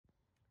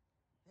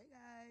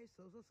guys,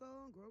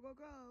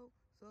 grow.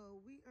 So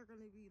we are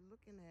going to be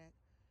looking at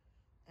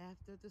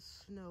after the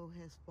snow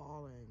has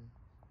fallen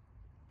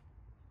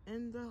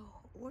in the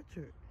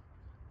orchard.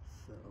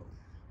 So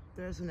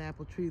there's an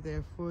apple tree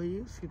there for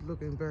you. She's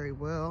looking very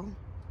well.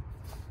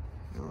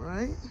 All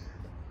right.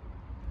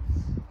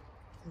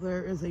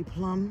 There is a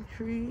plum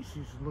tree.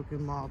 She's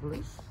looking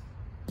marvelous.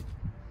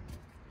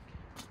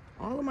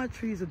 All of my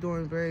trees are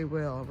doing very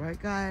well,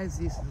 right guys?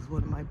 This is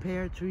one of my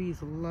pear trees.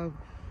 I love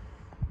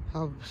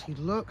how she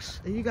looks.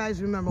 And you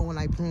guys remember when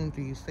I pruned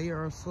these, they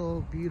are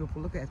so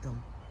beautiful. Look at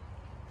them.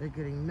 They're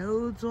getting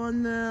nodes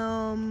on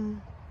them.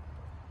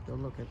 They're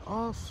looking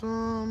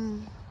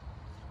awesome.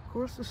 Of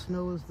course the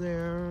snow is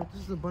there.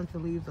 This is a bunch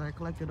of leaves that I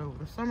collected over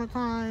the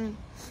summertime.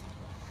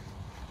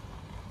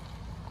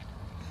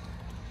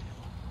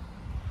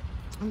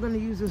 I'm going to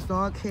use this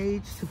dog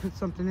cage to put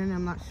something in.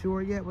 I'm not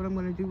sure yet what I'm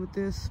going to do with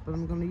this, but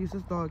I'm going to use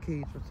this dog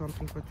cage for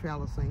something for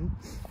trellising.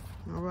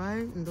 All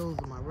right, and those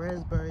are my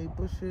raspberry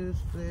bushes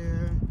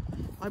there.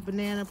 My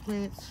banana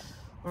plants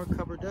are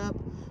covered up.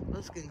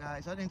 Listen,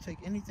 guys, I didn't take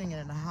anything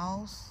in the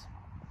house.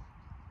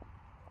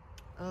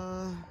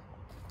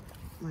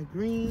 My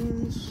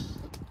greens.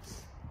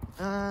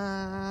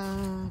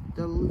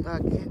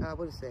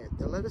 What is that?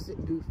 The lettuce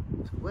didn't do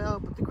well,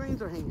 but the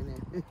greens are hanging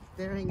in.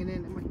 They're hanging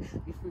in. It might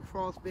be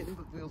frostbitten,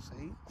 but we'll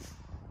see.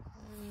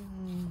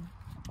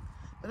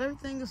 But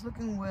everything is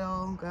looking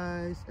well,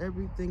 guys.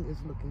 Everything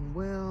is looking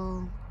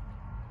well.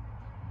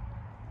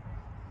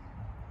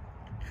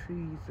 The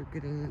trees are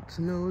getting its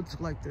nodes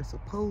like they're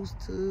supposed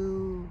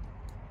to.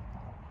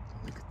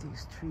 Look at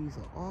these trees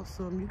are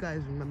awesome. You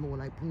guys remember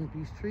when I pruned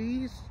these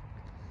trees?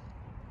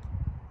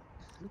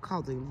 Look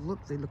how they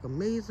look. They look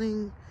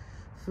amazing.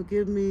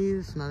 Forgive me,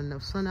 it's not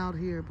enough sun out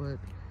here, but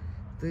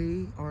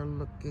they are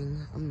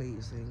looking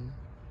amazing.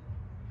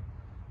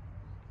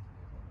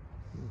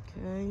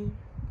 Okay.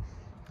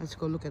 Let's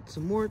go look at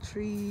some more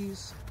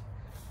trees.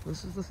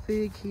 This is the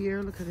fig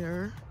here. Look at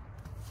her.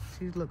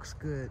 She looks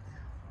good.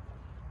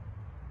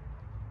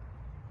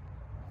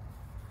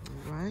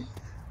 All right.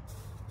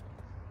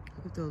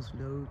 Look at those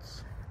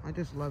nodes. I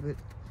just love it.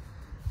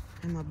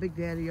 And my big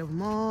daddy of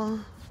them all.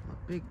 My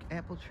big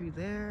apple tree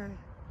there.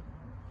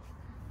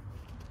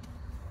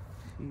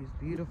 She's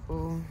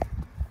beautiful.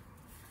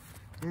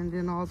 And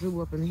then also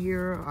up in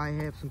here, I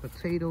have some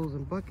potatoes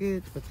in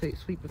buckets,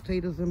 sweet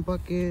potatoes in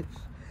buckets,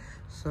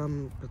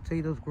 some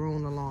potatoes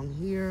growing along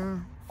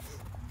here.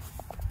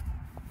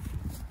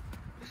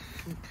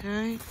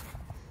 Okay.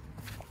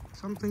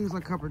 Some things I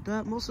covered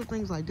up. Most of the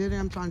things I didn't.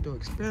 I'm trying to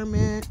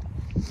experiment.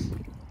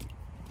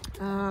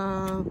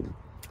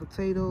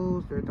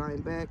 Potatoes, they're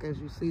dying back. As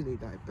you see, they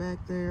died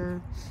back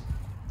there.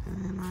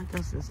 And I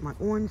guess there's my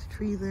orange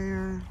tree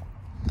there.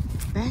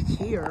 Back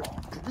here,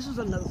 this is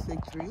another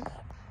fig tree.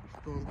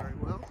 It's doing very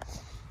well.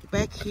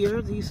 Back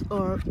here, these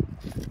are,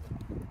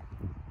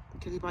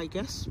 can anybody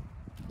guess?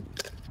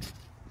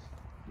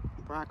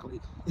 Broccoli.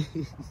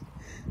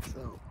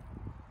 So,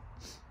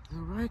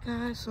 all right,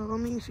 guys. So, I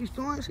mean, she's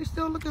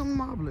still looking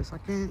marvelous. I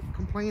can't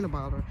complain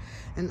about her.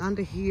 And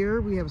under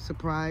here, we have a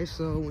surprise.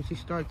 So, when she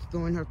starts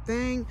doing her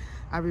thing,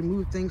 I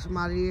removed things from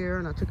out of here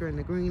and I took her in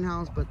the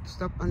greenhouse. But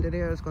stuff under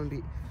there is going to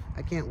be,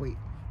 I can't wait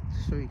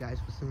to show you guys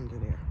what's under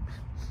there.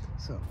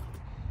 So,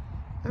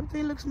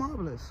 everything looks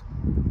marvelous.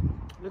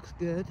 Looks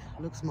good.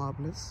 Looks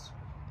marvelous.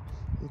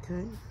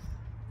 Okay.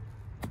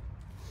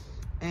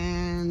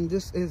 And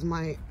this is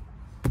my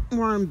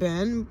worm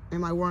bin,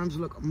 and my worms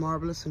look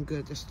marvelous and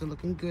good. They're still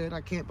looking good.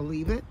 I can't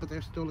believe it, but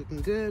they're still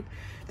looking good,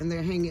 and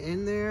they're hanging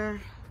in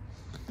there.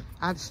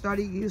 I've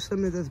started using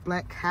some of this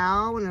black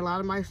cow in a lot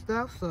of my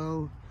stuff,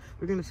 so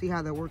we're gonna see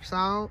how that works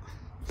out.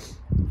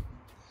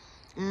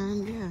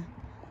 And yeah,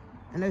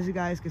 and as you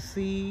guys can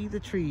see, the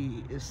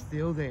tree is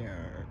still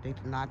there. They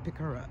did not pick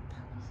her up.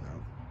 So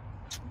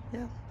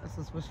yeah, this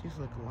is what she's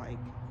looking like.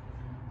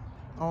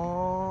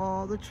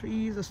 All the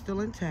trees are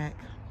still intact.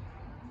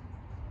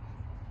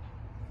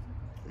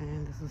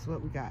 And this is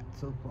what we got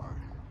so far.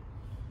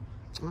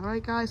 All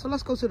right, guys, so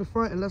let's go to the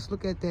front and let's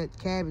look at that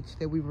cabbage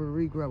that we were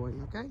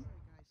regrowing, okay? All right,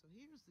 guys, so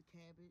here's the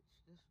cabbage.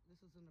 This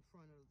is in the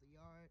front of the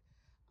yard.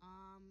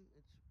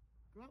 It's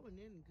growing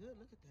in good.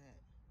 Look at that.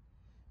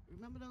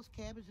 Remember those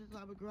cabbages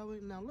I was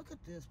growing? Now look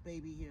at this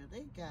baby here.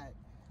 They got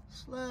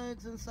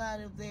slugs inside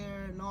of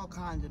there and all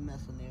kinds of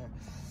mess in there.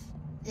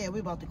 Yeah,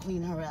 we're about to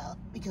clean her out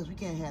because we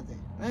can't have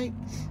that, right?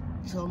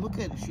 So look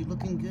at her. She's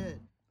looking good.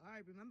 All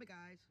right, remember,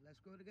 guys,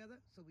 let's grow together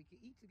so we can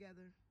eat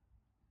together.